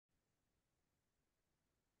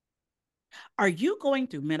Are you going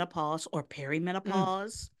through menopause or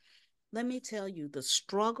perimenopause? Let me tell you, the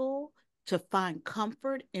struggle to find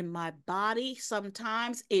comfort in my body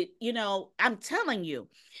sometimes I'm telling you,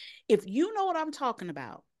 if you know what I'm talking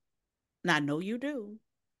about, and I know you do,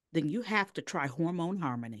 then you have to try Hormone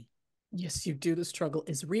Harmony. Yes, you do. The struggle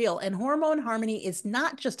is real. And Hormone Harmony is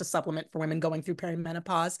not just a supplement for women going through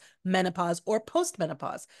perimenopause, menopause, or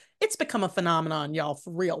postmenopause. It's become a phenomenon, y'all,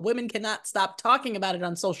 for real. Women cannot stop talking about it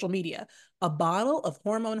on social media. A bottle of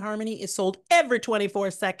Hormone Harmony is sold every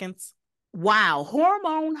 24 seconds. Wow,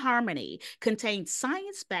 Hormone Harmony contains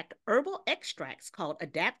science-backed herbal extracts called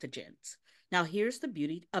adaptogens. Now, here's the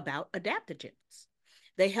beauty about adaptogens.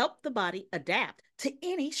 They help the body adapt to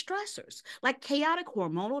any stressors, like chaotic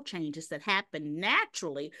hormonal changes that happen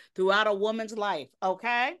naturally throughout a woman's life,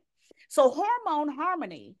 okay? So, Hormone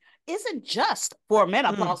Harmony isn't just for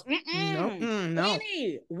menopause. No.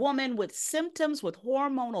 Any woman with symptoms with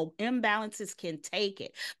hormonal imbalances can take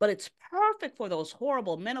it, but it's perfect for those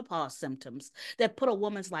horrible menopause symptoms that put a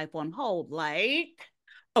woman's life on hold, like.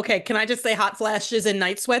 Okay, can I just say hot flashes and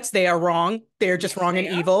night sweats? They are wrong. They're just Yes, wrong and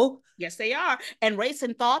they are. evil. Yes, they are. And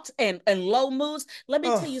racing thoughts and low moods. Let me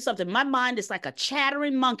tell Oh, you something. My mind is like a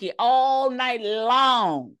chattering monkey all night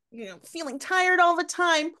long. feeling tired all the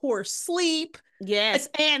time, poor sleep. Yes,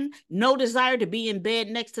 and no desire to be in bed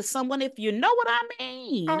next to someone, if you know what I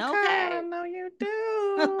mean. Okay, I Okay. know you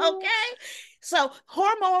do. Okay. So,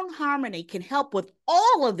 Hormone Harmony can help with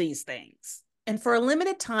all of these things. And for a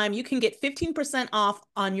limited time, you can get 15% off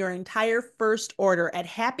on your entire first order at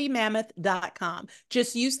happymammoth.com.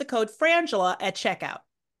 Just use the code Frangela at checkout.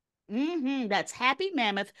 That's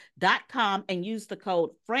happymammoth.com and use the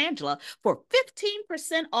code Frangela for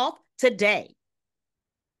 15% off today.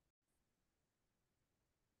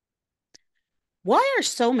 Why are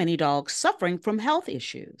so many dogs suffering from health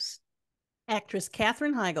issues? Actress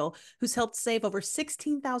Katherine Heigl, who's helped save over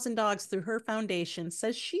 16,000 dogs through her foundation,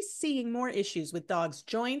 says she's seeing more issues with dogs'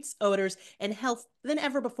 joints, odors, and health than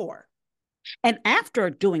ever before. And after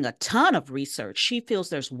doing a ton of research, she feels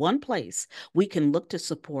there's one place we can look to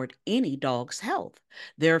support any dog's health: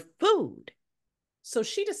 their food. So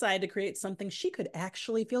she decided to create something she could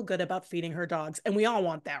actually feel good about feeding her dogs. And we all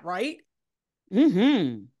want that, right?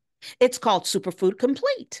 It's called Superfood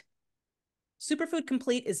Complete. Superfood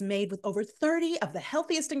Complete is made with over 30 of the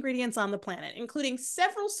healthiest ingredients on the planet, including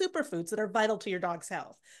several superfoods that are vital to your dog's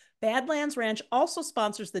health. Badlands Ranch also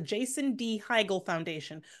sponsors the Jason D. Heigl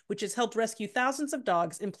Foundation, which has helped rescue thousands of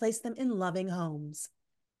dogs and place them in loving homes.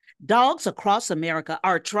 Dogs across America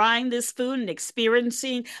are trying this food and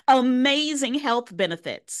experiencing amazing health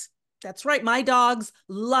benefits. That's right. My dogs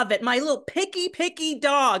love it. My little picky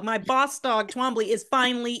dog, my boss dog, Twombly, is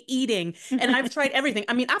finally eating. And I've tried everything.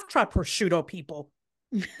 I mean, I've tried prosciutto, people.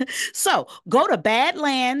 So go to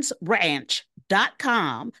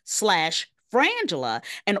badlandsranch.com/Frangela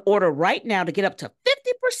and order right now to get up to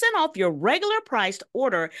 50% off your regular priced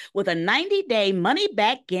order with a 90-day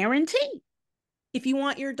money-back guarantee. If you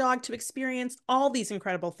want your dog to experience all these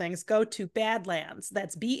incredible things, go to Badlands.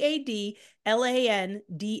 That's BADLANDS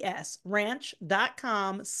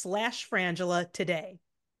ranch.com/Frangela today.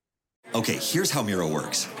 Okay, here's how Miro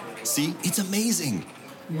works. See, it's amazing.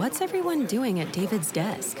 What's everyone doing at David's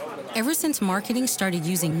desk? Ever since marketing started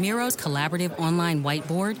using Miro's collaborative online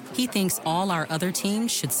whiteboard, he thinks all our other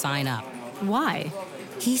teams should sign up. Why?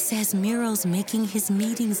 He says Miro's making his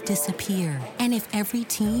meetings disappear. And if every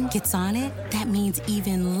team gets on it, that means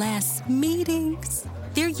even less meetings.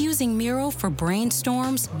 They're using Miro for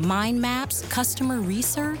brainstorms, mind maps, customer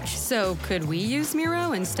research. So could we use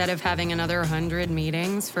Miro instead of having another 100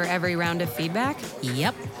 meetings for every round of feedback?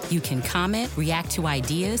 Yep. You can comment, react to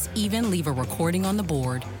ideas, even leave a recording on the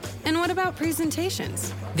board. And what about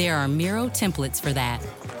presentations? There are Miro templates for that.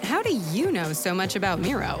 How do you know so much about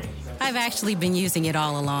Miro? I've actually been using it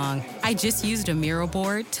all along. I just used a Miro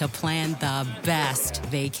board to plan the best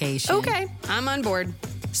vacation. Okay, I'm on board.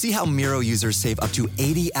 See how Miro users save up to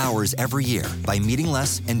 80 hours every year by meeting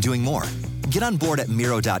less and doing more. Get on board at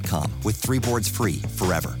Miro.com with 3 boards free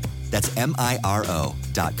forever. That's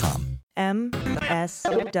MIRO.com.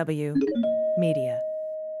 MSW Media.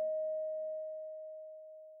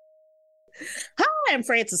 Hi, I'm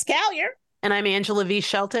Frances Callier. And I'm Angela V.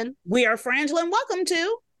 Shelton. We are Frangela, and welcome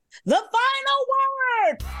to The Final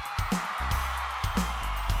Word.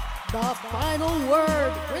 The Final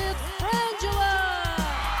Word with Frangela.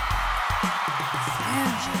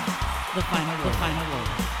 The final word. The final word.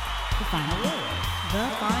 The final word. The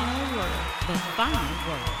final word. The final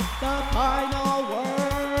word. The Final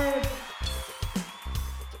Word.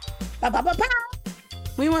 Ba, ba, ba, ba.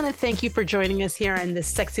 We want to thank you for joining us here on the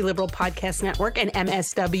Sexy Liberal Podcast Network and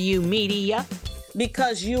MSW Media.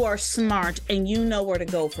 Because you are smart and you know where to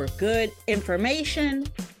go for good information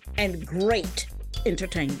and great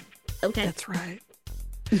entertainment. Okay. That's right.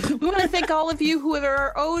 We want to thank all of you who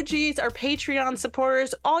are our OGs, our Patreon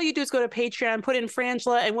supporters. All you do is go to Patreon, put in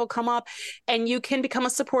Frangela, and we'll come up and you can become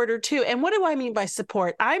a supporter too. And what do I mean by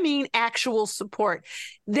support? I mean actual support.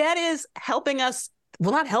 That is helping us.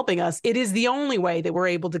 Well, not helping us. It is the only way that we're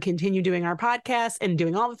able to continue doing our podcast and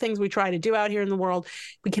doing all the things we try to do out here in the world.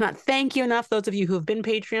 We cannot thank you enough, those of you who have been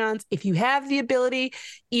Patreons. If you have the ability,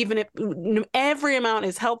 even if every amount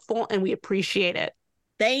is helpful and we appreciate it.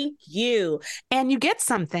 Thank you. And you get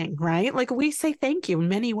something, right? Like we say thank you in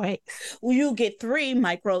many ways. You get 3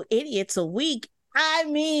 micro idiots a week. I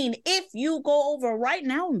mean, if you go over right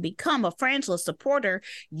now and become a Frangela supporter,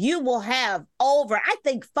 you will have over, I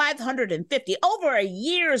think, 550, over a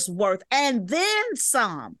year's worth, and then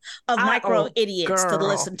some of micro idiots to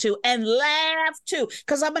listen to and laugh to.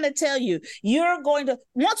 Because I'm going to tell you, you're going to,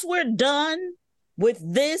 once we're done with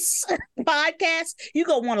this podcast, you're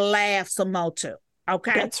going to want to laugh some more too.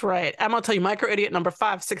 Okay. That's right. I'm going to tell you, micro idiot number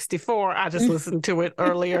 564, I just listened to it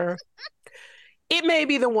earlier. It may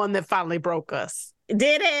be the one that finally broke us.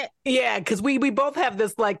 Did it? Yeah, because we both have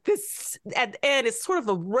this, like this, at the end, it's sort of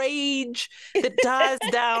a rage that dies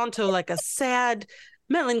down to like a sad,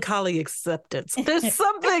 melancholy acceptance. There's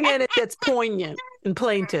something in it that's poignant and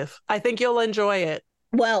plaintive. I think you'll enjoy it.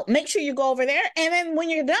 Well, make sure you go over there. And then when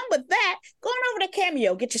you're done with that, go on over to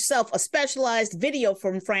Cameo. Get yourself a specialized video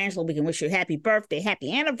from Frangela. We can wish you a happy birthday,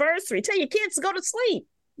 happy anniversary. Tell your kids to go to sleep.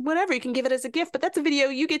 Whatever, you can give it as a gift, but that's a video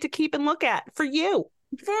you get to keep and look at for you.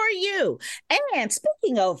 For you. And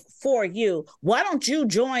speaking of for you, why don't you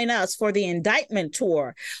join us for the indictment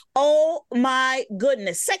tour? Oh my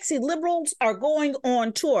goodness. Sexy Liberals are going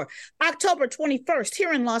on tour. October 21st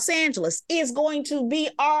here in Los Angeles is going to be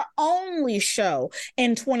our only show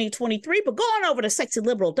in 2023. But go on over to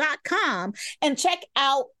sexyliberal.com and check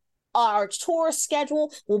out our tour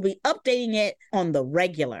schedule. We'll be updating it on the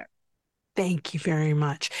regular. Thank you very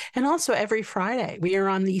much. And also every Friday, we are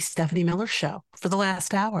on the Stephanie Miller Show for the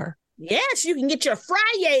last hour. Yes, you can get your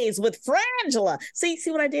Fridays with Frangela. See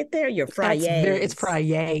what I did there? Your Fridays. It's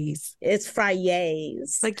Fridays. It's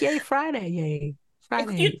Fridays. Like, yay, Friday, yay.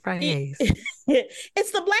 Fridays.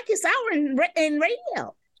 It's the blackest hour in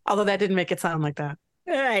radio. Although that didn't make it sound like that.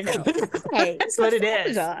 I know. Hey, that's what it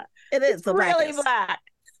is. It is the really black.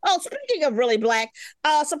 Oh, speaking of really black,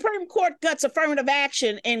 Supreme Court guts affirmative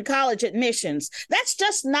action in college admissions. That's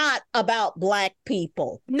just not about black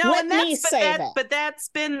people. No, Let me say that. But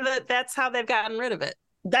that's how they've gotten rid of it.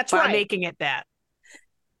 That's by right. Making it that.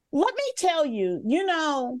 Let me tell you,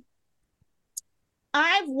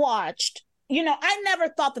 I've watched, I never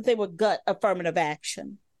thought that they would gut affirmative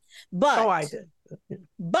action. But I did.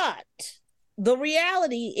 But the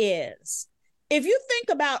reality is, if you think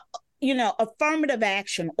about affirmative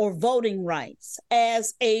action or voting rights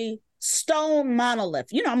as a stone monolith,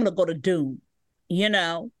 I'm going to go to doom,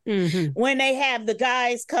 when they have the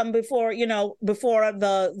guys come before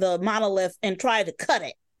the monolith and try to cut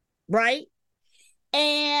it, right?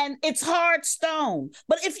 And it's hard stone.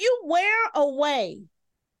 But if you wear away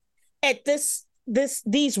at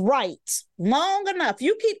these rights long enough,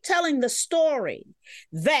 you keep telling the story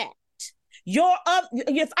that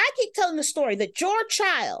if I keep telling the story that your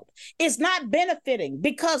child is not benefiting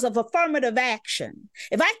because of affirmative action,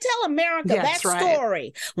 if I tell America that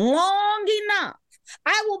story long enough,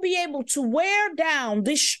 I will be able to wear down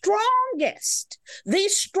the strongest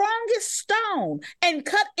stone and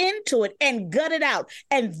cut into it and gut it out.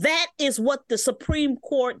 And that is what the Supreme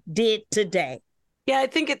Court did today. Yeah, I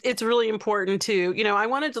think it's really important to, I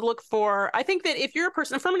wanted to look for, I think that if you're a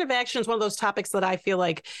person, affirmative action is one of those topics that I feel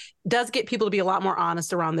like does get people to be a lot more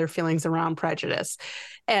honest around their feelings around prejudice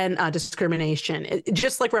and discrimination,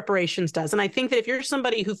 just like reparations does. And I think that if you're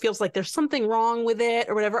somebody who feels like there's something wrong with it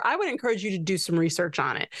or whatever, I would encourage you to do some research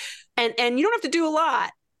on it. And you don't have to do a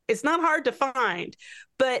lot. It's not hard to find,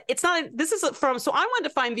 but so I wanted to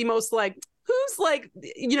find the most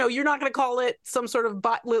you're not going to call it some sort of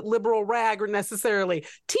liberal rag or necessarily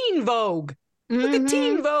Teen Vogue. Look at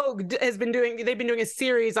Teen Vogue they've been doing a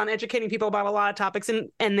series on educating people about a lot of topics.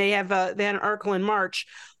 And they had an article in March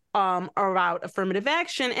about affirmative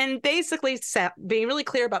action and basically being really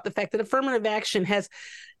clear about the fact that affirmative action has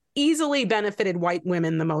easily benefited white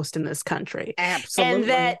women the most in this country.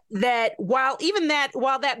 Absolutely. And that while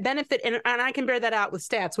that benefit, and I can bear that out with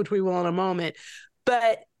stats, which we will in a moment,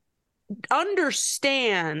 but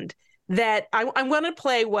understand that I'm going to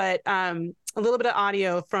play a little bit of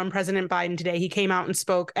audio from President Biden today. He came out and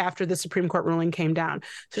spoke after the Supreme Court ruling came down.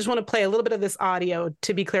 So just want to play a little bit of this audio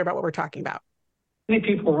to be clear about what we're talking about. Many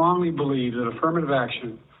people wrongly believe that affirmative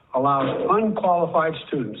action allows unqualified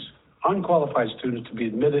students to be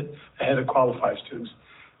admitted ahead of qualified students.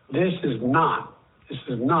 This is not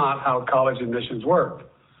how college admissions work.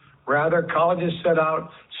 Rather, colleges set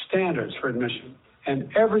out standards for admission, and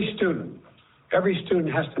every student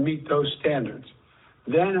has to meet those standards.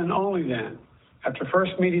 Then and only then, after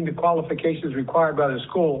first meeting the qualifications required by the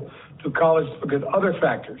school, do colleges look at other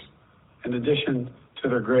factors in addition to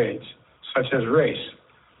their grades, such as race.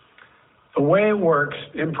 The way it works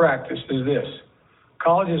in practice is this.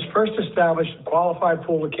 Colleges first establish a qualified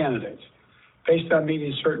pool of candidates based on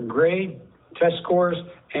meeting certain grade, test scores,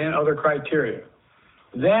 and other criteria.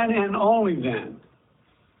 Then and only then,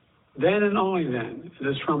 it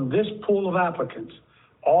is from this pool of applicants,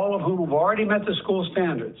 all of whom have already met the school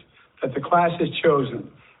standards, that the class is chosen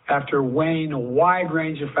after weighing a wide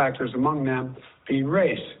range of factors, among them being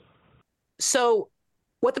race. So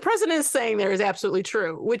what the president is saying there is absolutely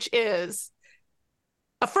true, which is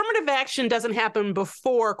affirmative action doesn't happen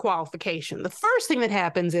before qualification. The first thing that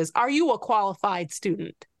happens is, are you a qualified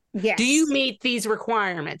student? Yes. Do you meet these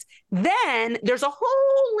requirements? Then there's a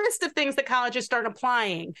whole list of things that colleges start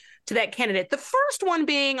applying to that candidate. The first one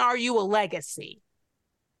being, are you a legacy?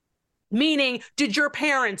 Meaning, did your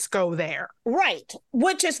parents go there? Right,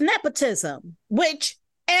 which is nepotism, which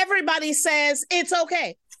everybody says it's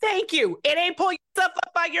okay. Thank you. It ain't pull yourself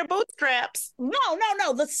up by your bootstraps. No.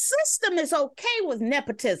 The system is okay with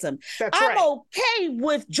nepotism. I'm okay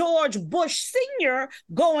with George Bush Sr.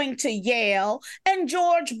 going to Yale and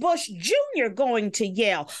George Bush Jr. going to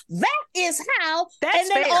Yale. That is how. That's and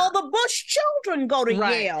then fair. all the Bush children go to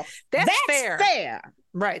Yale. That's fair. fair.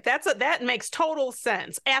 Right. That makes total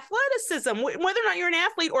sense. Athleticism, whether or not you're an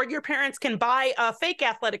athlete or your parents can buy a fake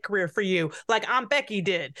athletic career for you, like Aunt Becky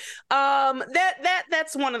did.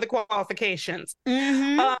 That's one of the qualifications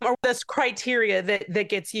or this criteria that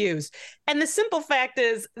gets used. And the simple fact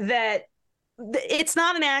is that it's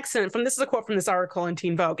not an accident. This is a quote from this article in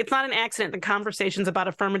Teen Vogue. It's not an accident that conversations about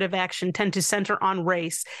affirmative action tend to center on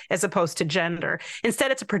race as opposed to gender.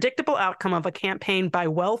 Instead, it's a predictable outcome of a campaign by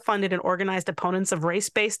well-funded and organized opponents of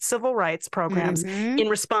race-based civil rights programs in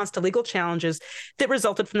response to legal challenges that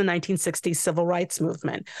resulted from the 1960s civil rights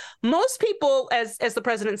movement. Most people, as the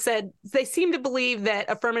president said, they seem to believe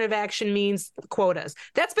that affirmative action means quotas.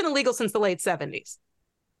 That's been illegal since the late 70s.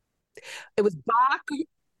 It was Bach,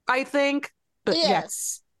 I think. But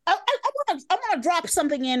yes. I want to drop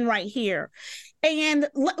something in right here. And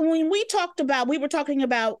when we were talking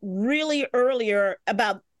about really earlier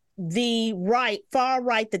about the far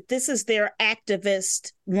right, that this is their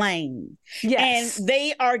activist lane. Yes. And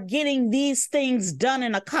they are getting these things done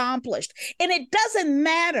and accomplished. And it doesn't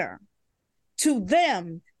matter to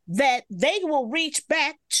them that they will reach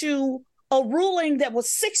back to a ruling that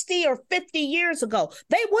was 60 or 50 years ago.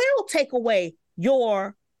 They will take away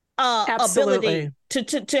your ability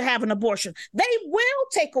to have an abortion. They will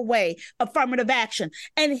take away affirmative action.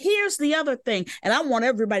 And here's the other thing, and I want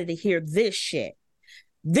everybody to hear this shit.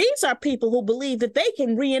 These are people who believe that they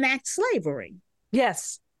can reenact slavery.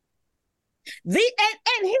 Yes. And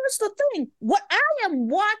here's the thing. What I am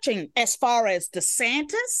watching as far as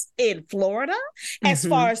DeSantis in Florida, as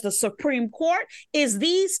far as the Supreme Court, is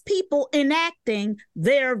these people enacting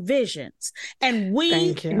their visions. And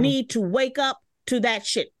we need to wake up to that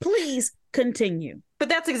shit. Please continue. But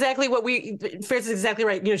that's exactly what Fierce is exactly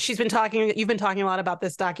right. You know, you've been talking a lot about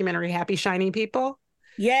this documentary, Happy Shiny People.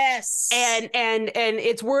 Yes. And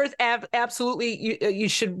it's worth absolutely, you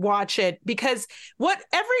should watch it, because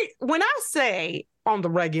when I say on the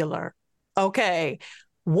regular, okay,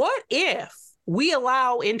 what if we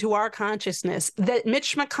allow into our consciousness that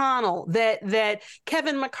Mitch McConnell, that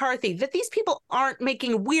Kevin McCarthy, that these people aren't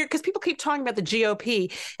making weird, because people keep talking about the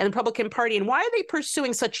GOP and the Republican Party, and why are they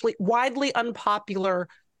pursuing such widely unpopular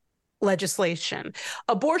legislation?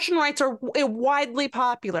 Abortion rights are widely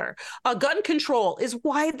popular. Gun control is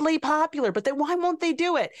widely popular, but then why won't they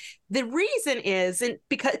do it? The reason is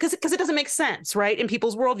because it doesn't make sense, right? In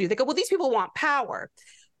people's worldview, they go, well, these people want power.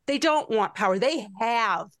 They don't want power. They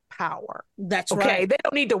have power. That's okay. right. They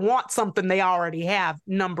don't need to want something they already have.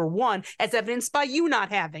 Number one, as evidenced by you not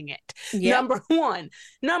having it. Yep. Number one.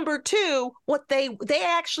 Number two, what they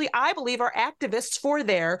actually, I believe, are activists for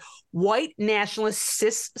their white nationalist,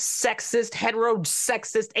 cis, sexist,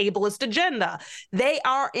 heterosexist, ableist agenda. They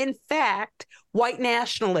are, in fact, white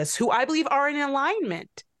nationalists who I believe are in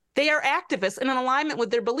alignment. They are activists in an alignment with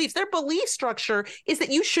their beliefs. Their belief structure is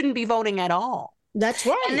that you shouldn't be voting at all. That's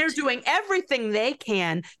right. And they're doing everything they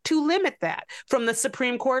can to limit that, from the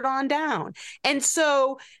Supreme Court on down. And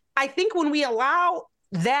so I think when we allow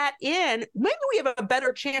that in, maybe we have a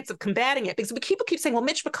better chance of combating it, because people keep saying, well,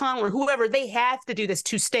 Mitch McConnell or whoever, they have to do this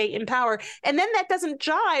to stay in power. And then that doesn't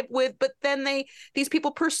jibe with, but then these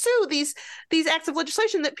people pursue these acts of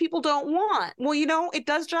legislation that people don't want. Well, it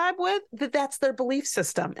does jibe with that's their belief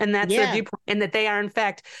system, and that's their viewpoint, and that they are in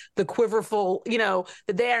fact the quiverful, that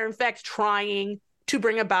they are in fact trying to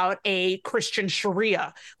bring about a Christian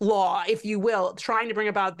Sharia law, if you will, trying to bring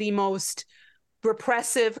about the most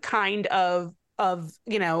repressive kind of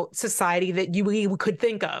society that you could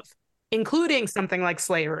think of, including something like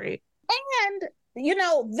slavery. And,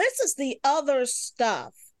 this is the other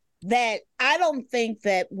stuff that I don't think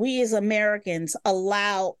that we as Americans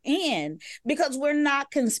allow in, because we're not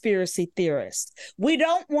conspiracy theorists. We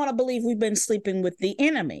don't want to believe we've been sleeping with the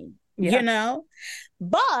enemy,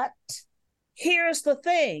 But here's the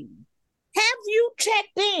thing. Have you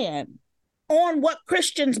checked in on what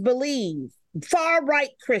Christians believe, far-right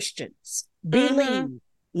Christians believe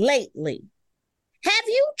lately? Have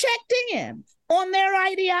you checked in on their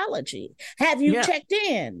ideology? Have you checked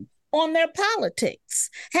in on their politics?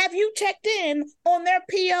 Have you checked in on their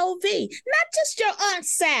POV? Not just your Aunt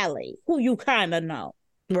Sally, who you kind of know.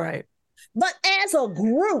 Right. But as a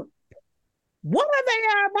group, what are they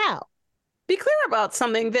about? Be clear about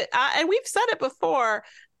something that, and we've said it before,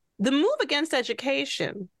 the move against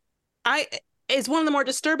education is one of the more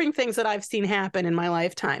disturbing things that I've seen happen in my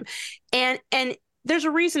lifetime. And there's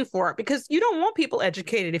a reason for it, because you don't want people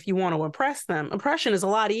educated if you want to oppress them. Oppression is a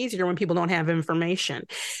lot easier when people don't have information.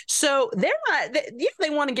 So they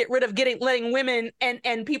want to get rid of letting women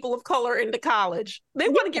and people of color into college. They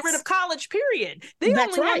want to get rid of college, period. They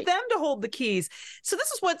only want them to hold the keys. So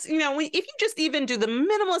this is what's, if you just even do the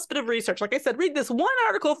minimalist bit of research, like I said, read this one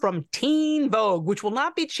article from Teen Vogue, which will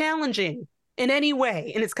not be challenging in any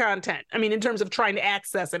way in its content. I mean, in terms of trying to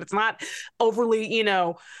access it, it's not overly,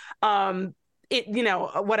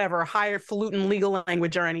 whatever, highfalutin legal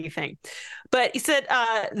language or anything. But he said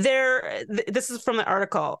this is from the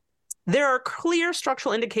article. There are clear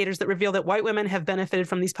structural indicators that reveal that white women have benefited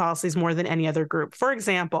from these policies more than any other group. For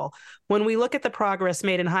example, when we look at the progress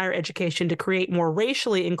made in higher education to create more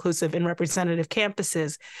racially inclusive and representative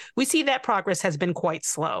campuses, we see that progress has been quite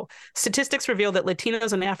slow. Statistics reveal that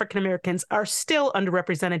Latinos and African Americans are still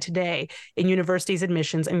underrepresented today in universities'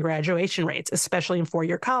 admissions and graduation rates, especially in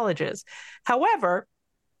four-year colleges. However,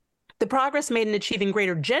 the progress made in achieving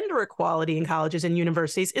greater gender equality in colleges and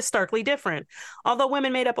universities is starkly different. Although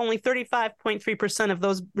women made up only 35.3% of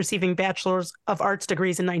those receiving bachelor's of arts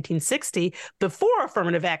degrees in 1960, before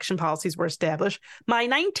affirmative action policies were established, by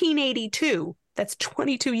 1982, that's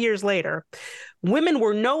 22 years later, women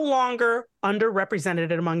were no longer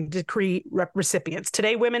underrepresented among degree recipients.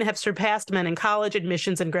 Today, women have surpassed men in college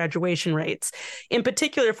admissions and graduation rates. In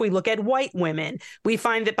particular, if we look at white women, we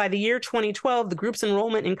find that by the year 2012, the group's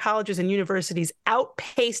enrollment in colleges and universities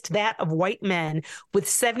outpaced that of white men, with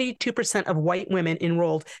 72% of white women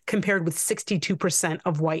enrolled compared with 62%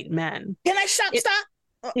 of white men. Can I stop?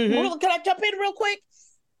 Can I jump in real quick?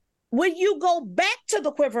 When you go back to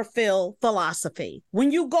the Quiverfield philosophy,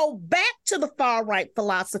 when you go back to the far-right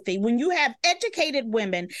philosophy, when you have educated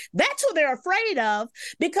women, that's who they're afraid of,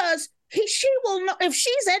 because she will know, if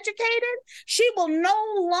she's educated, she will no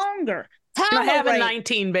longer tolerate having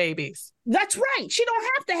 19 babies. That's right. She don't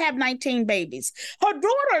have to have 19 babies. Her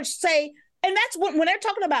daughters say, and that's when they're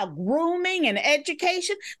talking about grooming and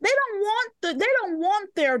education, they don't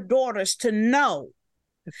want their daughters to know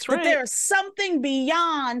that there's something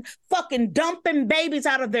beyond fucking dumping babies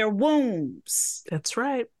out of their wombs. That's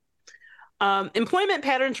right. Employment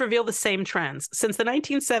patterns reveal the same trends. Since the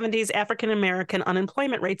 1970s, African-American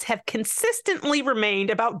unemployment rates have consistently remained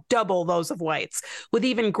about double those of whites, with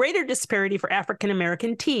even greater disparity for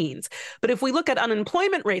African-American teens. But if we look at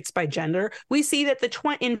unemployment rates by gender, we see that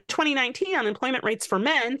in 2019, unemployment rates for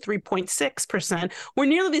men, 3.6%, were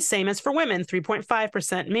nearly the same as for women,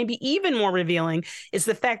 3.5%. Maybe even more revealing is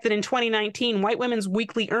the fact that in 2019, white women's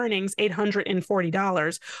weekly earnings,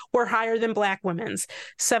 $840, were higher than Black women's,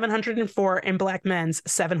 $704, and Black men's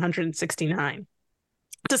 $769.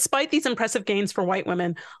 Despite these impressive gains for white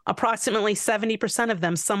women, approximately 70% of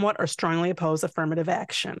them somewhat or strongly oppose affirmative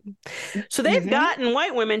action. So they've gotten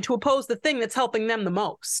white women to oppose the thing that's helping them the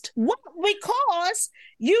most. Well, because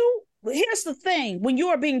here's the thing. When you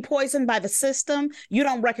are being poisoned by the system, you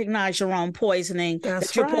don't recognize your own poisoning,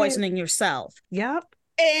 that you're poisoning yourself. Yep.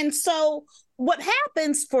 And so what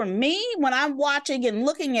happens for me when I'm watching and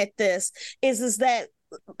looking at this is that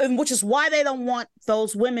and which is why they don't want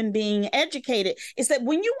those women being educated, is that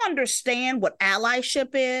when you understand what allyship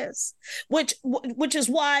is, which is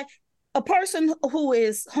why a person who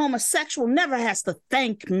is homosexual never has to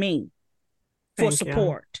thank me for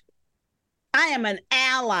support. I am an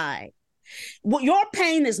ally. Well, your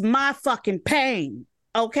pain is my fucking pain.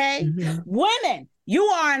 Okay? Mm-hmm. Women, you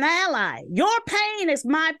are an ally. Your pain is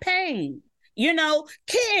my pain. You know,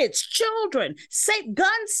 kids, children,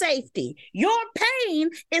 gun safety. Your pain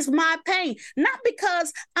is my pain. Not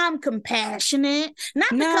because I'm compassionate, not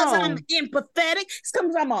because I'm empathetic. It's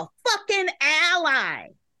because I'm a fucking ally.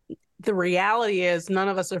 The reality is none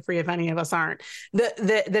of us are free if any of us aren't.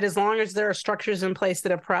 That as long as there are structures in place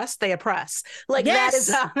that oppress, they oppress. Like, yes. That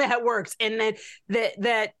is how that works. And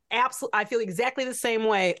that absolutely, I feel exactly the same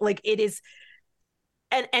way. Like, it is.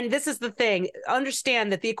 And this is the thing.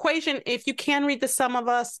 Understand that the equation, if you can read The Sum of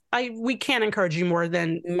Us, we can't encourage you more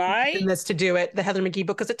than this to do it, the Heather McGhee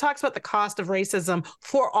book, because it talks about the cost of racism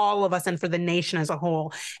for all of us and for the nation as a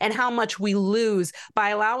whole, and how much we lose by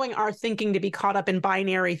allowing our thinking to be caught up in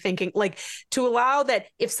binary thinking, like to allow that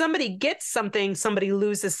if somebody gets something, somebody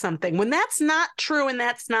loses something, when that's not true and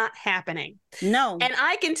that's not happening. No. And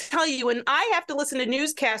I can tell you, and I have to listen to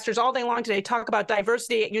newscasters all day long today talk about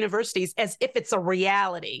diversity at universities as if it's a reality,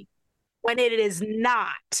 when it is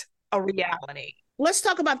not a reality. Let's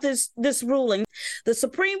talk about this ruling. The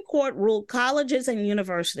Supreme Court ruled colleges and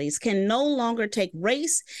universities can no longer take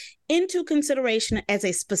race into consideration as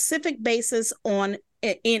a specific basis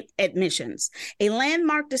in admissions, a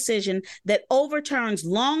landmark decision that overturns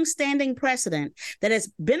long-standing precedent that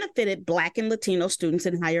has benefited Black and Latino students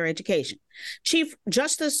in higher education. Chief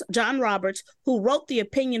Justice John Roberts, who wrote the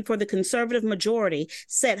opinion for the conservative majority,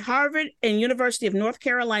 said Harvard and University of North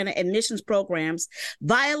Carolina admissions programs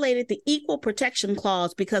violated the Equal Protection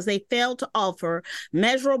Clause because they failed to offer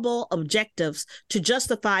measurable objectives to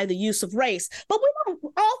justify the use of race. But we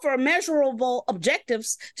don't offer measurable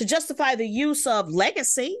objectives to justify the use of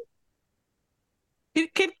legacy. Is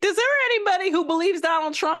there anybody who believes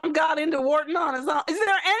Donald Trump got into Wharton on his own? Is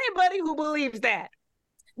there anybody who believes that?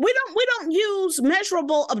 We don't use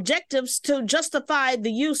measurable objectives to justify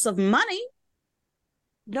the use of money.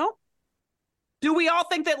 Nope. Do we all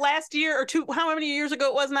think that last year or two, how many years ago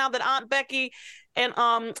it was now, that Aunt Becky and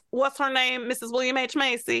what's her name, Mrs. William H.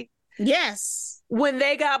 Macy? Yes. When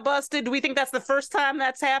they got busted, do we think that's the first time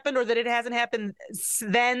that's happened, or that it hasn't happened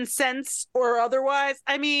then, since, or otherwise?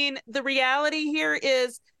 I mean, the reality here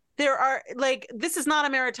is this is not a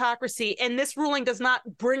meritocracy, and this ruling does not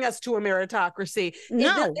bring us to a meritocracy.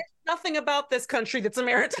 No. There's nothing about this country that's a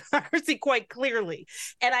meritocracy, quite clearly.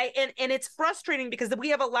 And it's frustrating because we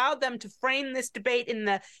have allowed them to frame this debate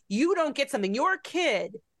in you don't get something. Your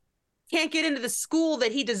kid can't get into the school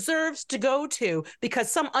that he deserves to go to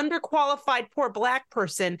because some underqualified poor Black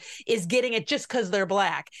person is getting it just because they're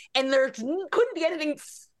Black. And there couldn't be anything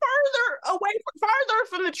farther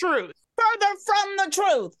from the truth. Further from the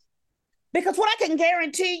truth. Because what I can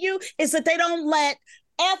guarantee you is that they don't let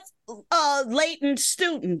latent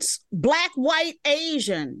students, Black, white,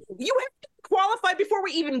 Asian. You have to qualify before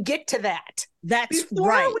we even get to that. That's before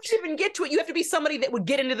right. Before we even get to it, you have to be somebody that would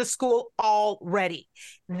get into the school already.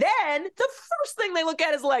 Then the first thing they look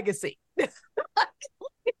at is legacy. It's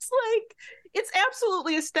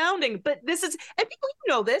absolutely astounding. But this is, and people,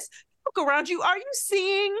 you know this, look around you. Are you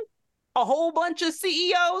seeing a whole bunch of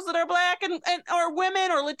CEOs that are Black and or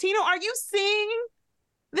women or Latino? Are you seeing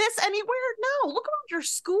this anywhere? No. Look around your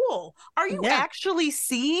school. Are you actually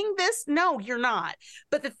seeing this? No, you're not.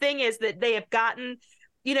 But the thing is that they have gotten,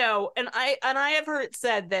 and I have heard it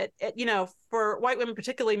said that, for white women,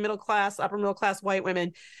 particularly middle class, upper middle class white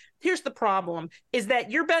women, here's the problem: is that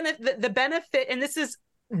the benefit, and this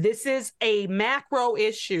is a macro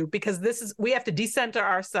issue, because we have to decenter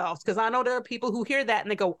ourselves, because I know there are people who hear that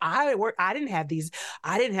and they go, I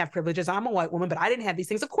didn't have privileges. I'm a white woman, but I didn't have these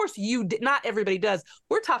things. Of course you did. Not everybody does.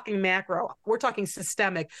 We're talking macro. We're talking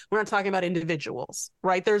systemic. We're not talking about individuals,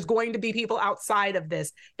 right? There's going to be people outside of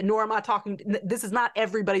this. Nor am I talking, this is not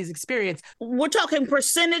everybody's experience. We're talking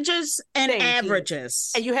percentages and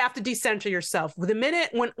averages. And you have to decenter yourself. The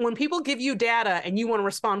minute when people give you data and you want to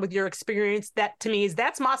respond with your experience, that to me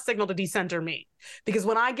that's my signal to decenter me. Because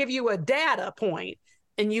when I give you a data point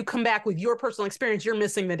and you come back with your personal experience, you're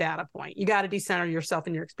missing the data point. You got to decenter yourself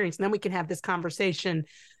and your experience. And then we can have this conversation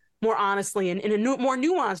more honestly and in a more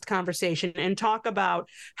nuanced conversation, and talk about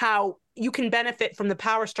how you can benefit from the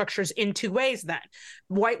power structures in two ways then.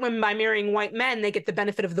 White women, by marrying white men, they get the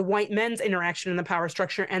benefit of the white men's interaction in the power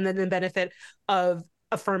structure, and then the benefit of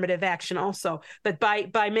affirmative action also. But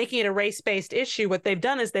by making it a race-based issue, what they've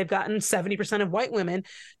done is they've gotten 70% of white women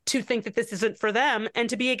to think that this isn't for them and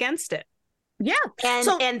to be against it. Yeah.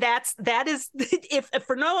 And that is if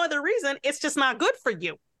for no other reason, it's just not good for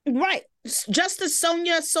you. Right. Justice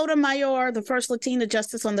Sonia Sotomayor, the first Latina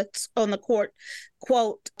justice on the court,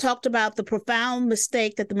 quote, talked about the profound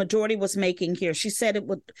mistake that the majority was making here. She said it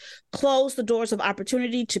would close the doors of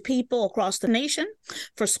opportunity to people across the nation,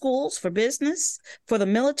 for schools, for business, for the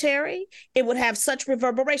military. It would have such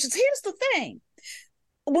reverberations. Here's the thing.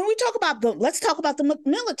 When we talk about let's talk about the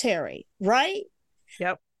military, right?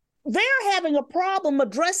 Yep. They're having a problem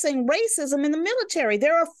addressing racism in the military.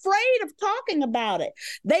 They're afraid of talking about it.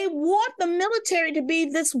 They want the military to be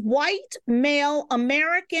this white male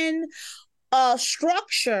American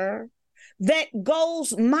structure that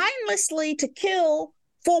goes mindlessly to kill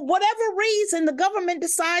for whatever reason the government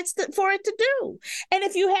decides for it to do. And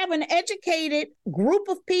if you have an educated group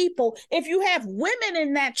of people, if you have women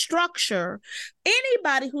in that structure,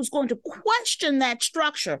 anybody who's going to question that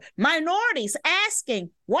structure, minorities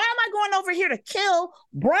asking, why am I going over here to kill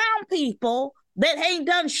brown people that ain't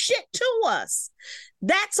done shit to us?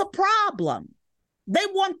 That's a problem. They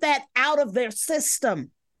want that out of their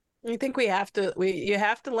system. I think you have to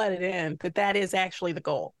let it in that is actually the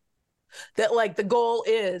goal. That like the goal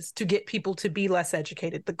is to get people to be less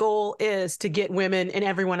educated. The goal is to get women and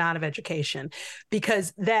everyone out of education,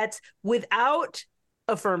 because that's without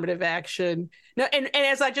affirmative action. Now, and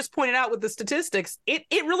as I just pointed out with the statistics, it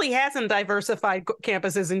really hasn't diversified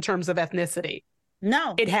campuses in terms of ethnicity.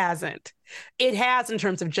 No, it hasn't. It has in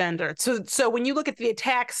terms of gender. So when you look at the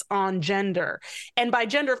attacks on gender, and by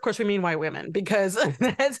gender, of course, we mean white women, because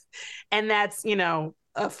that's, you know,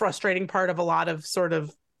 a frustrating part of a lot of sort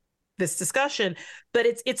of this discussion. But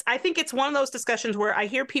it's I think it's one of those discussions where I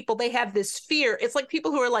hear people, they have this fear. It's like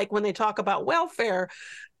people who are like, when they talk about welfare,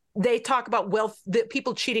 they talk about the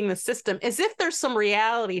people cheating the system as if there's some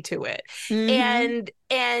reality to it. Mm-hmm.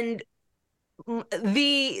 And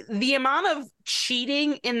the amount of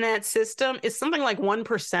cheating in that system is something like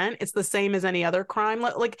 1%. It's the same as any other crime.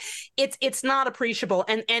 Like it's not appreciable.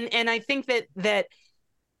 And I think that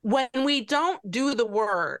when we don't do the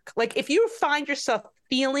work, like if you find yourself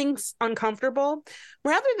feeling uncomfortable,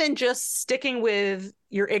 rather than just sticking with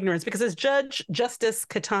your ignorance, because as Justice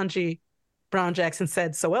Ketanji Brown Jackson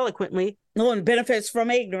said so eloquently, no one benefits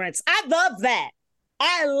from ignorance. I love that.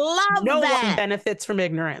 I love no that. No one benefits from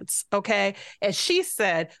ignorance. Okay. As she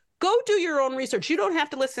said, go do your own research. You don't have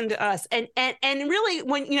to listen to us. And really,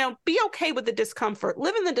 when, you know, be okay with the discomfort,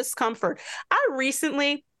 live in the discomfort. I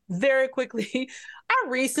recently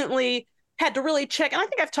had to really check, and I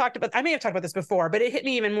think I may have talked about this before, but it hit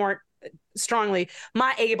me even more strongly,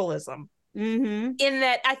 my ableism. Mm-hmm. In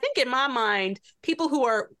that, I think in my mind, people who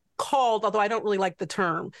are called, although I don't really like the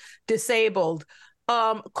term, disabled,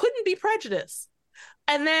 couldn't be prejudiced.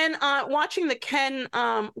 And then watching the Ken,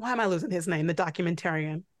 why am I losing his name? The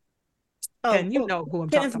documentarian. Oh, Ken, you know who I'm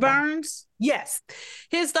talking about. Kenneth Burns? Yes.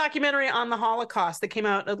 His documentary on the Holocaust that came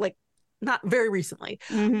out like not very recently.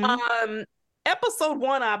 Mm-hmm. Episode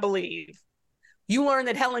 1, I believe, you learn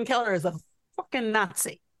that Helen Keller is a fucking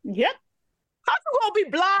Nazi. Yep. How you gonna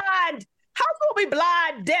be blind? How you gonna be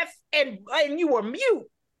blind, deaf, and you were mute?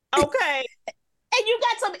 Okay. And you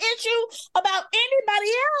got some issue about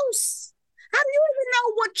anybody else. How do you even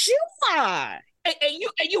know what you are?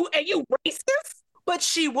 And you racist? But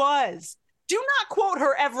she was. Do not quote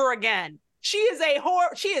her ever again. She is a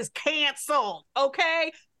whore. She is canceled.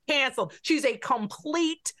 Okay? Canceled. She's a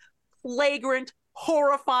complete, flagrant,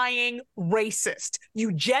 horrifying racist,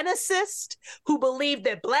 eugenicist who believed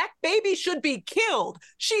that Black babies should be killed.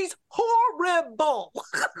 She's horrible.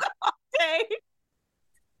 Okay?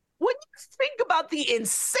 When you think about the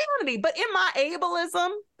insanity, but in my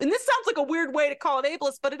ableism, and this sounds like a weird way to call it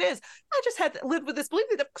ableist, but it is. I just had to live with this belief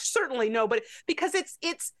that certainly no, but because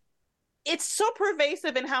it's so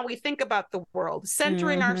pervasive in how we think about the world,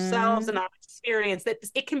 centering ourselves and our experience, that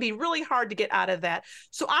it can be really hard to get out of that.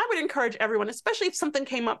 So I would encourage everyone, especially if something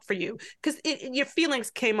came up for you, because your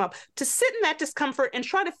feelings came up, to sit in that discomfort and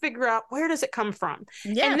try to figure out, where does it come from?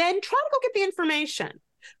 Yeah. And then try to go get the information.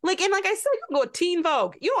 Like I said, you can go to Teen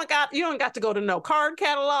Vogue. You don't got to go to no card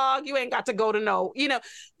catalog. You ain't got to go to no, you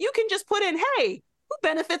can just put in, hey, who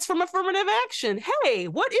benefits from affirmative action? Hey,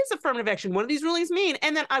 what is affirmative action? What do these rulings mean?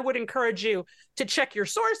 And then I would encourage you to check your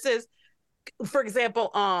sources. For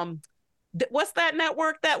example, what's that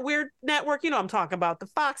network, that weird network? You know what I'm talking about, the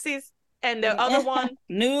Foxies. And the other one,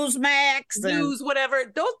 Newsmax, whatever.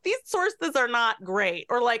 These sources are not great.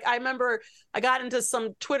 Or like, I remember I got into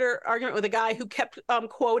some Twitter argument with a guy who kept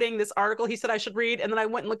quoting this article he said I should read, and then I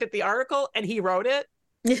went and looked at the article, and he wrote it.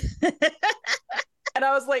 And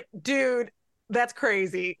I was like, dude, that's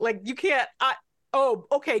crazy. Like, you can't.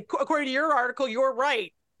 Okay. According to your article, you're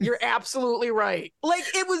right. You're absolutely right. Like,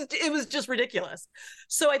 it was just ridiculous.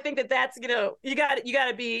 So I think that's, you got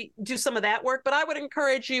to do some of that work. But I would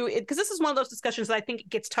encourage you, because this is one of those discussions that I think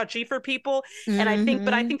gets touchy for people. And I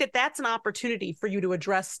think that's an opportunity for you to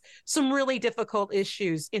address some really difficult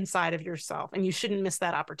issues inside of yourself, and you shouldn't miss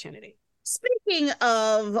that opportunity. Speaking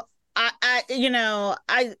of,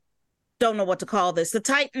 I don't know what to call this. The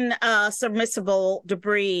Titan submersible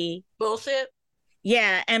debris bullshit.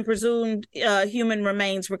 Yeah, and presumed human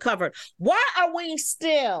remains recovered. Why are we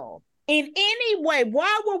still, in any way,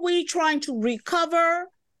 why were we trying to recover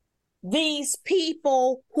these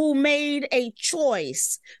people who made a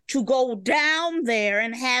choice to go down there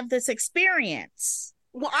and have this experience?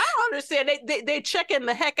 Well, I don't understand. They checking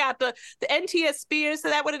the heck out the NTSB. Is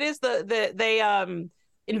that what it is? They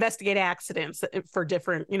investigate accidents for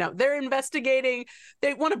different, they're investigating.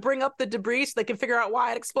 They want to bring up the debris so they can figure out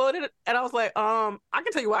why it exploded. And I was like, I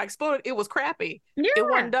can tell you why it exploded. It was crappy. Yeah. It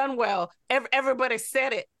wasn't done well. Everybody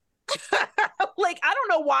said it. Like, I don't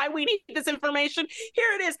know why we need this information.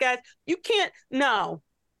 Here it is, guys. You can't. No,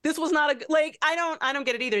 this was not I don't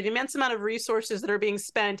get it either. The immense amount of resources that are being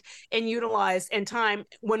spent and utilized and time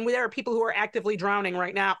when there are people who are actively drowning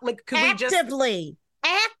right now. Like, could we just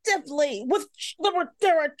actively with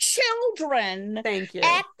there are children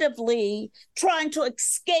actively trying to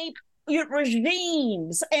escape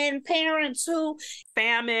regimes and parents who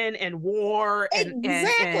famine and war and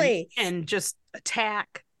just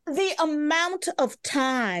attack. The amount of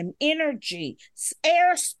time, energy,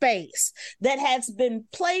 airspace that has been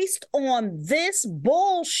placed on this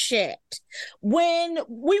bullshit, when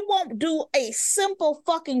we won't do a simple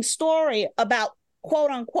fucking story about,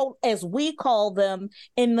 quote unquote, as we call them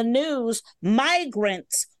in the news,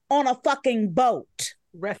 migrants on a fucking boat.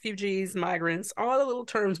 Refugees, migrants, all the little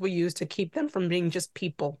terms we use to keep them from being just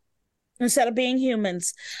people. Instead of being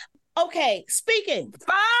humans. Okay, speaking.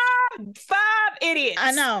 Five idiots.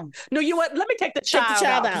 I know. No, you know what? Let me take the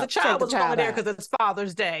child out. The child was over there because it's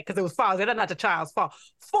Father's Day, because it was Father's Day. That's not the child's fault.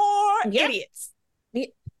 Four idiots. Yeah.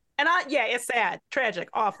 And it's sad, tragic,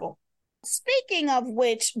 awful. Speaking of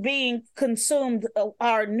which, being consumed,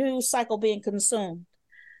 our news cycle being consumed.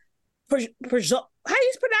 How do you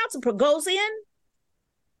pronounce it? Prigozhin?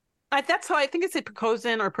 That's how I think it's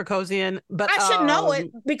Prigozhin, but I should know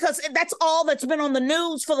it because that's all that's been on the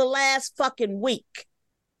news for the last fucking week.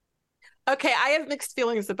 Okay, I have mixed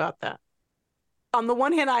feelings about that. On the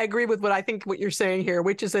one hand, I agree with what you're saying here,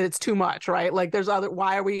 which is that it's too much, right? Like,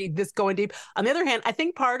 why are we this going deep? On the other hand, I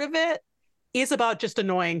think part of it is about just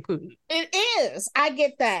annoying Putin. It is. I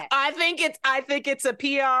get that. I think it's a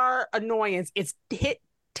PR annoyance. It's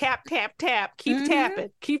tap, tap, tap. Keep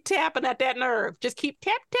tapping at that nerve. Just keep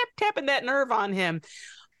tapping that nerve on him.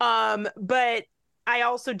 But I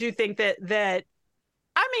also do think that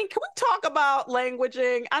can we talk about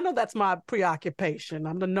languaging? I know that's my preoccupation.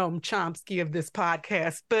 I'm the Noam Chomsky of this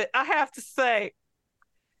podcast, but I have to say,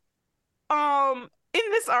 in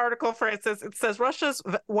this article, for instance, it says Russia's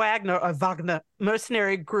Wagner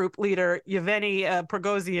mercenary group leader Yevgeny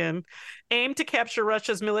Prigozhin aimed to capture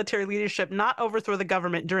Russia's military leadership, not overthrow the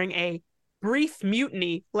government, during a brief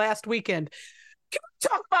mutiny last weekend. Can we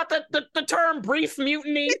talk about the term brief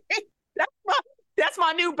mutiny? That's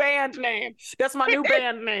my new band name. That's my new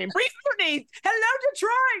band name. Brief mutiny. Hello,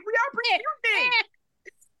 Detroit. We are brief mutiny.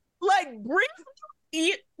 Like, brief.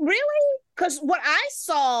 Really? Because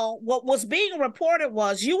what was being reported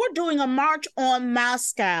was you were doing a march on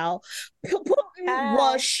Moscow. Putin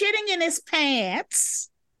was shitting in his pants.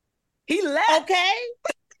 He left. Okay.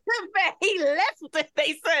 He left.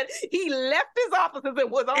 They said he left his offices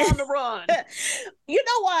and was on the run. You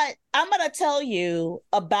know what? I'm going to tell you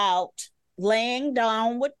about laying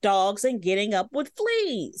down with dogs and getting up with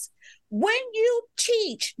fleas. When you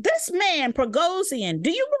teach this man Prigozhin,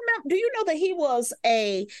 do you know that he was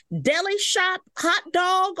a deli shop hot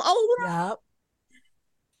dog owner? Yep.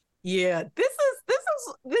 Yeah, this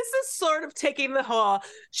is sort of taking the whole.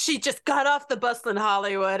 She just got off the bus in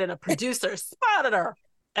Hollywood, and a producer spotted her,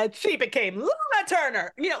 and she became Luna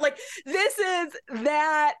Turner. This is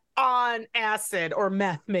that on acid or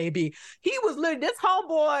meth, maybe. This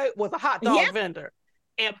homeboy was a hot dog vendor.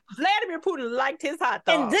 And Vladimir Putin liked his hot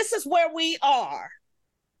dogs. And this is where we are.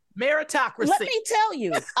 Meritocracy. Let me tell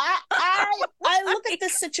you, I look at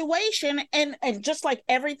this situation and just like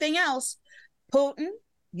everything else, Putin,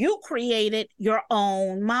 you created your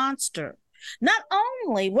own monster. Not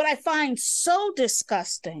only what I find so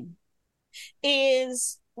disgusting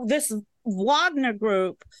is this Wagner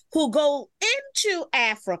Group who go into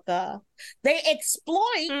Africa. They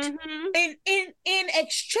exploit in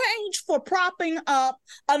exchange for propping up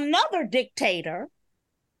another dictator.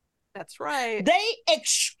 That's right. They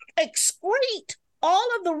excrete all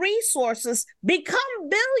of the resources, become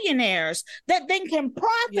billionaires that then can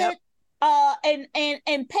profit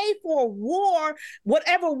and pay for war,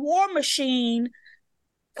 whatever war machine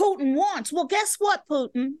Putin wants. Well, guess what,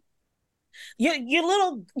 Putin? Your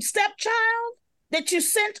little stepchild that you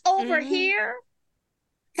sent over here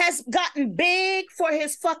has gotten big for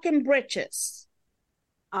his fucking britches.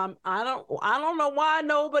 I don't know why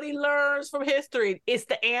nobody learns from history. It's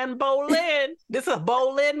the Anne Boleyn. This is a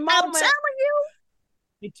Boleyn moment. I'm telling you.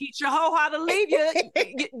 You teach your hoe how to leave you.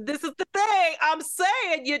 This is the thing. I'm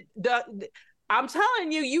saying I'm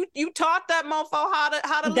telling you, you taught that mofo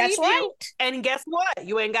how to leave you. And guess what?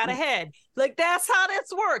 You ain't got a head. Like, that's how this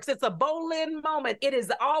works. It's a Boleyn moment. It is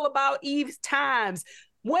all about Eve's times.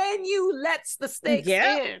 When you let the stakes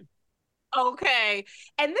in. Okay.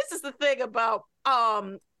 And this is the thing about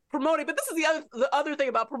promoting, but this is the other thing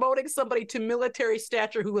about promoting somebody to military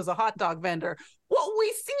stature who was a hot dog vendor. What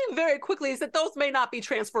we see very quickly is that those may not be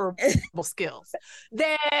transferable skills.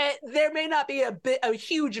 That there may not be a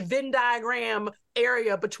huge Venn diagram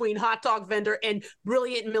area between hot dog vendor and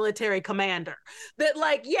brilliant military commander. That,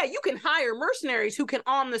 like, yeah, you can hire mercenaries who can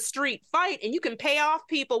on the street fight, and you can pay off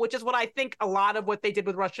people, which is what I think a lot of what they did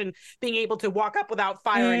with Russian being able to walk up without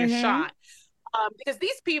firing a shot. Because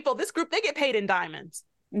these people, this group, they get paid in diamonds.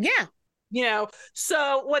 Yeah. You know,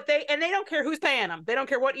 so they don't care who's paying them. They don't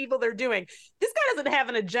care what evil they're doing. This guy doesn't have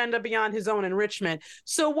an agenda beyond his own enrichment.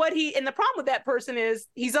 So and the problem with that person is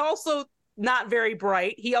he's also not very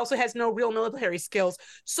bright. He also has no real military skills.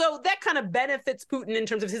 So that kind of benefits Putin in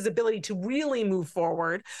terms of his ability to really move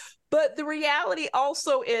forward. But the reality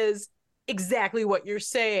also is exactly what you're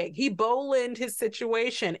saying. He Boleyn'd his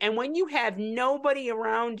situation. And when you have nobody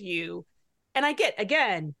around you, and I get,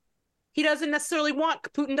 again, Putin doesn't necessarily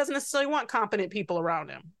want competent people around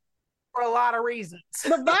him for a lot of reasons.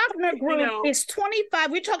 The Wagner Group is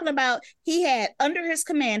 25. We're talking about he had under his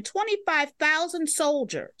command 25,000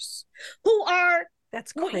 soldiers who are.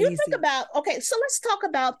 That's crazy. You think about, okay, so let's talk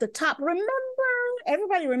about the top.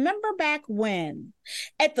 Everybody remember back when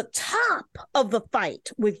at the top of the fight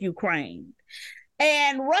with Ukraine,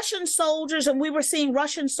 and Russian soldiers, and we were seeing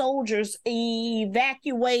Russian soldiers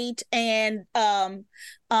evacuate and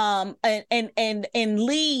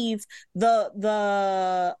leave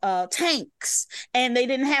the tanks, and they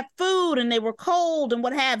didn't have food, and they were cold, and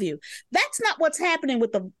what have you. That's not what's happening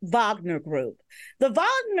with the Wagner Group. The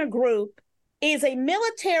Wagner Group is a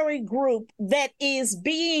military group that is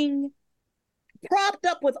being propped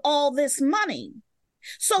up with all this money.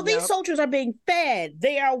 So these soldiers are being fed.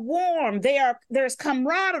 They are warm. There's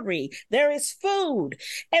camaraderie. There is food.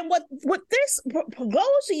 And what this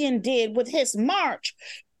Prigozhin did with his march,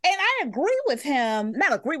 and I not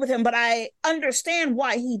agree with him, but I understand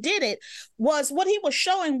why he did it, was what he was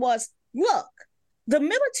showing was, look, the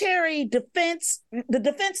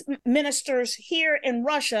defense ministers here in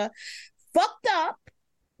Russia fucked up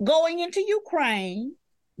going into Ukraine.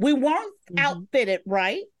 We weren't outfitted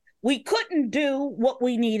right. We couldn't do what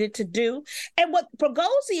we needed to do. And what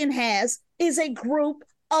Prigozhin has is a group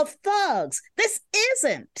of thugs. This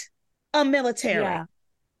isn't a military. Yeah.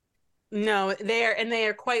 No, they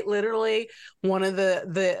are quite literally one of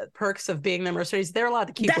the perks of being the mercenaries. They're allowed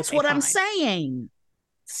to keep That's what I'm saying.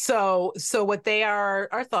 So what they are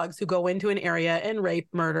thugs who go into an area and rape,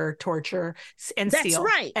 murder, torture, and steal.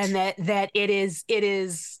 That's right. And that it is,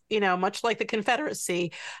 much like the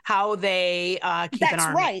Confederacy, how they keep an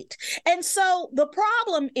army. That's right. And so the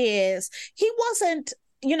problem is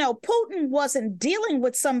Putin wasn't dealing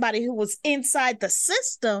with somebody who was inside the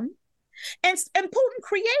system, and Putin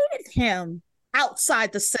created him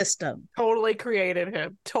outside the system. Totally created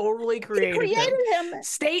him. He created him.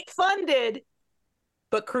 State funded.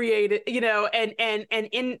 But created,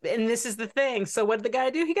 and this is the thing. So what did the guy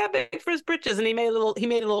do? He got big for his britches, and he made a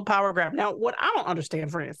little power grab. Now, what I don't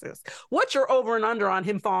understand, for instance, what's your over and under on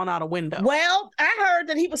him falling out a window? Well, I heard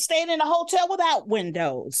that he was staying in a hotel without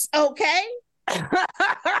windows. Okay.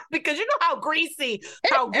 Because you know how greasy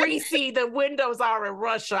the windows are in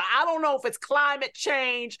Russia. I don't know if it's climate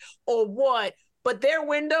change or what, but their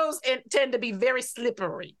windows tend to be very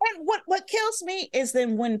slippery. And what kills me is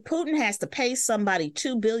then when Putin has to pay somebody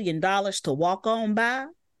 $2 billion to walk on by,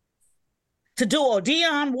 to do a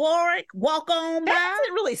Dionne Warwick walk on by. That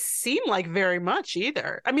doesn't really seem like very much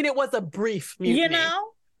either. I mean, it was a brief mutiny.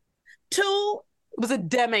 It was a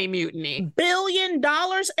demi-mutiny. $1 billion,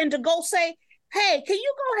 and to go say, Hey, can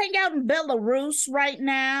you go hang out in Belarus right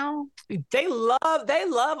now? They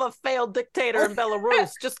love a failed dictator in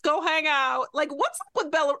Belarus. Just go hang out. Like, what's up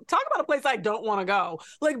with Belarus? Talk about a place I don't want to go.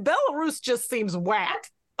 Like, Belarus just seems whack.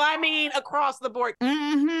 I mean, across the board.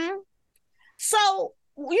 Mm-hmm. So,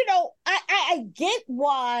 I get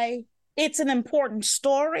why it's an important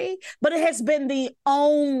story, but it has been the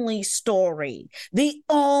only story this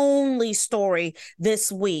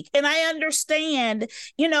week. And I understand,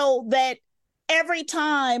 that every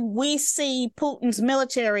time we see Putin's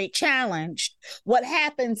military challenged, what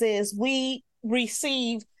happens is we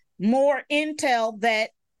receive more intel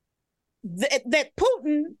that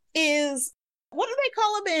Putin is, what do they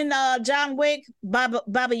call him in John Wick?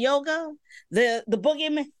 Baba Yoga, the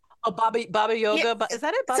boogeyman. Oh, Baba Yoga. Yeah, is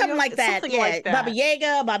that it? Baba something Yoga? like that. Something yeah, like that.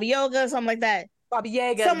 Baba Yoga, something like that. Baba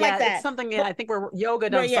Yaga. Something yeah, like that. It's something. Yeah, I think where yoga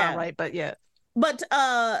doesn't sound right, but yeah. But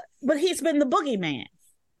he's been the boogeyman.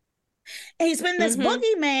 He's been this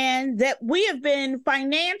boogeyman that we have been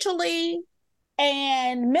financially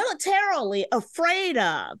and militarily afraid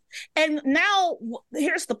of. And now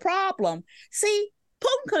here's the problem. See,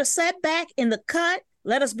 Putin could have sat back in the cut,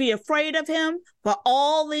 let us be afraid of him for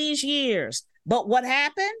all these years. But what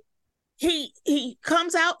happened? He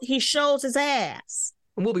comes out, he shows his ass.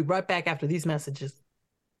 And we'll be right back after these messages.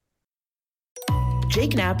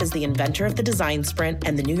 Jake Knapp is the inventor of the design sprint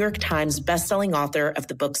and the New York Times bestselling author of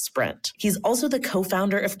the book Sprint. He's also the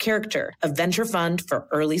co-founder of Character, a venture fund for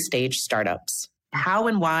early stage startups. How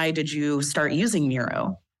and why did you start using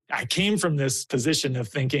Miro? I came from this position of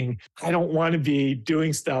thinking, I don't want to be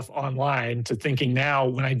doing stuff online, to thinking now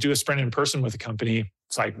when I do a sprint in person with a company,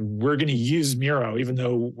 it's like, we're going to use Miro, even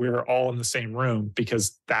though we're all in the same room,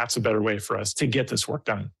 because that's a better way for us to get this work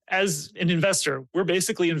done. As an investor, we're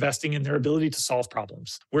basically investing in their ability to solve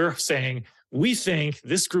problems. We're saying, we think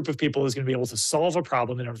this group of people is going to be able to solve a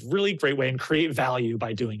problem in a really great way and create value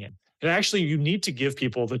by doing it. And actually, you need to give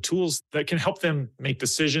people the tools that can help them make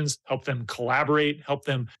decisions, help them collaborate, help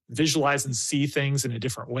them visualize and see things in a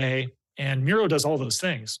different way. And Miro does all those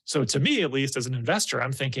things. So to me, at least as an investor,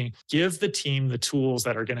 I'm thinking, give the team the tools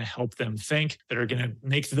that are going to help them think, that are going to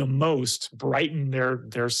make the most, brighten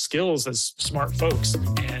their skills as smart folks.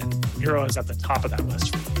 And Miro is at the top of that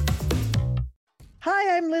list.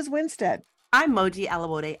 Hi, I'm Liz Winstead. I'm Moji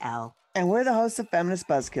Alawode L. And we're the hosts of Feminist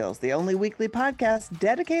Buzzkills, the only weekly podcast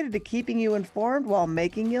dedicated to keeping you informed while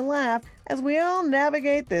making you laugh as we all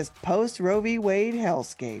navigate this post-Roe v. Wade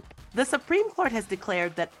hellscape. The Supreme Court has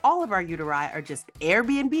declared that all of our uteri are just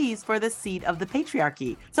Airbnbs for the seat of the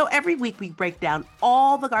patriarchy. So every week we break down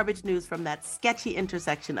all the garbage news from that sketchy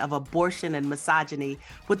intersection of abortion and misogyny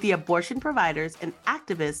with the abortion providers and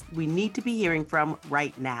activists we need to be hearing from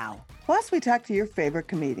right now. Plus, we talk to your favorite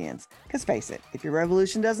comedians. Because face it, if your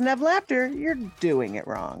revolution doesn't have laughter, you're doing it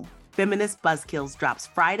wrong. Feminist Buzzkills drops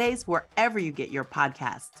Fridays wherever you get your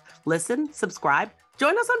podcasts. Listen, subscribe,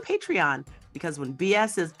 join us on Patreon, because when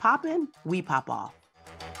BS is popping, we pop off.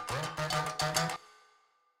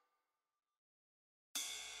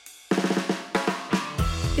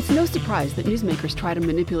 It's no surprise that newsmakers try to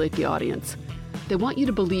manipulate the audience. They want you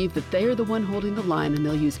to believe that they are the one holding the line, and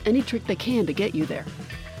they'll use any trick they can to get you there.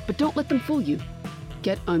 But don't let them fool you.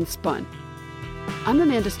 Get unspun. I'm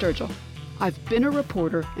Amanda Sturgill. I've been a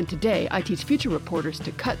reporter, and today I teach future reporters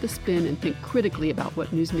to cut the spin and think critically about what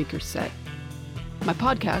newsmakers say. My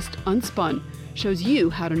podcast, Unspun, shows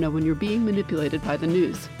you how to know when you're being manipulated by the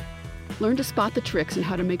news. Learn to spot the tricks and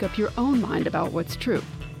how to make up your own mind about what's true.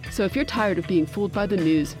 So if you're tired of being fooled by the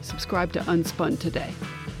news, subscribe to Unspun today.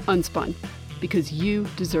 Unspun, because you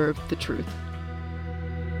deserve the truth.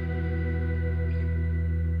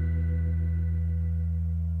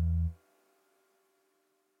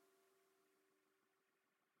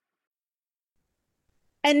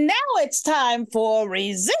 And now it's time for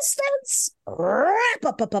Resistance.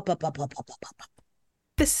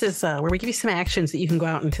 This is where we give you some actions that you can go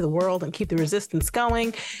out into the world and keep the resistance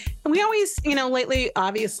going. And we always, lately,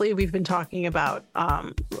 obviously, we've been talking about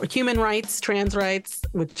human rights, trans rights,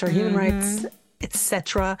 which are human rights,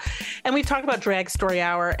 etc. And we've talked about Drag Story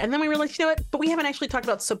Hour. And then we realized, but we haven't actually talked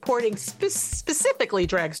about supporting specifically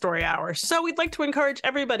Drag Story Hour. So we'd like to encourage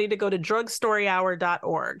everybody to go to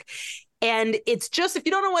drugstoryhour.org. And it's just, if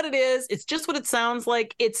you don't know what it is, it's just what it sounds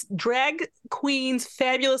like. It's drag queens,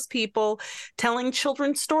 fabulous people telling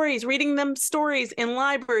children stories, reading them stories in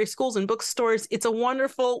libraries, schools, and bookstores. It's a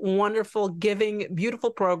wonderful, wonderful, giving,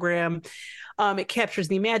 beautiful program. It captures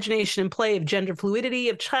the imagination and play of gender fluidity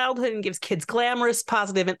of childhood and gives kids glamorous,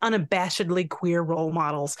 positive, and unabashedly queer role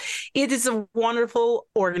models. It is a wonderful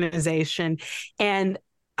organization. And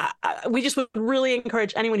we just would really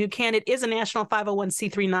encourage anyone who can. It is a national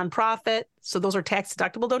 501c3 nonprofit. So those are tax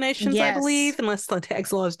deductible donations, I believe, unless the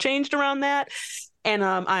tax law has changed around that. And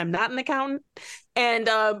I'm not an accountant. And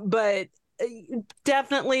but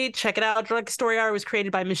definitely check it out. Drugstore Hour was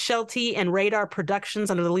created by Michelle T. and Radar Productions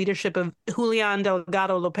under the leadership of Julian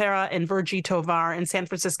Delgado Lopera and Virgie Tovar in San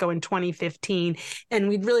Francisco in 2015. And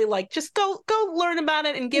we'd really like, just go learn about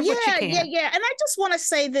it and give what you can. Yeah. And I just want to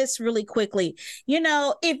say this really quickly.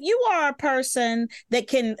 If you are a person that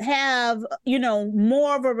can have,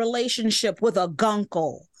 more of a relationship with a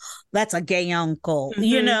gunkle, that's a gay uncle,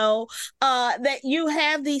 that you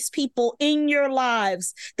have these people in your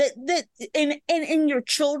lives that in your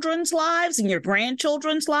children's lives, in your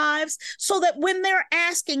grandchildren's lives, so that when they're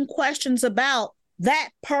asking questions about that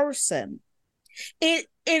person, it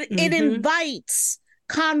invites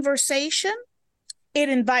conversation, it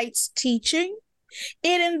invites teaching,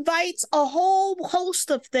 it invites a whole host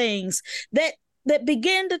of things that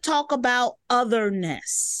begin to talk about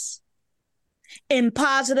otherness in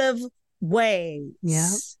positive ways. Yeah.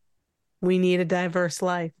 We need a diverse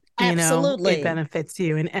life. Absolutely. It benefits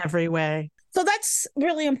you in every way. So that's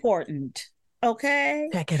really important. Okay.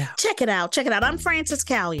 Check it out. Check it out. I'm Frances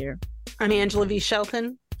Callier. I'm Angela V.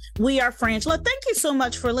 Shelton. We are Frangela. Thank you so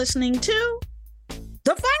much for listening to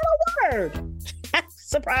The Final Word.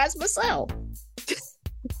 Surprise myself.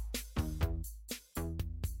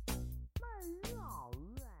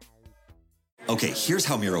 Okay, here's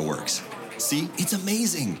how Miro works. See, it's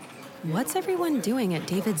amazing. What's everyone doing at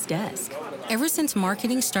David's desk? Ever since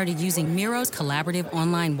marketing started using Miro's collaborative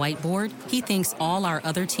online whiteboard, he thinks all our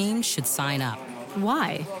other teams should sign up.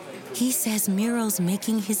 Why? He says Miro's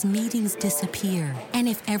making his meetings disappear. And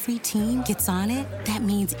if every team gets on it, that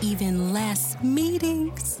means even less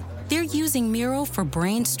meetings. They're using Miro for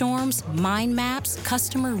brainstorms, mind maps,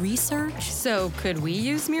 customer research. So could we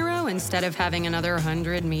use Miro instead of having another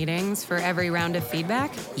 100 meetings for every round of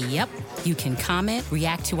feedback? Yep. You can comment,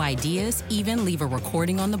 react to ideas, even leave a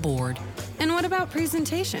recording on the board. And what about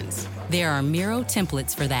presentations? There are Miro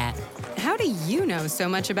templates for that. How do you know so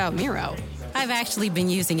much about Miro? I've actually been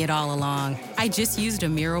using it all along. I just used a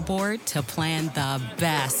Miro board to plan the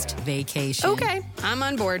best vacation. Okay, I'm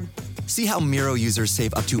on board. See how Miro users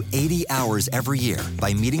save up to 80 hours every year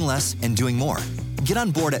by meeting less and doing more. Get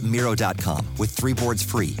on board at Miro.com with 3 boards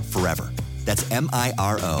free forever. That's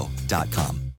MIRO.com.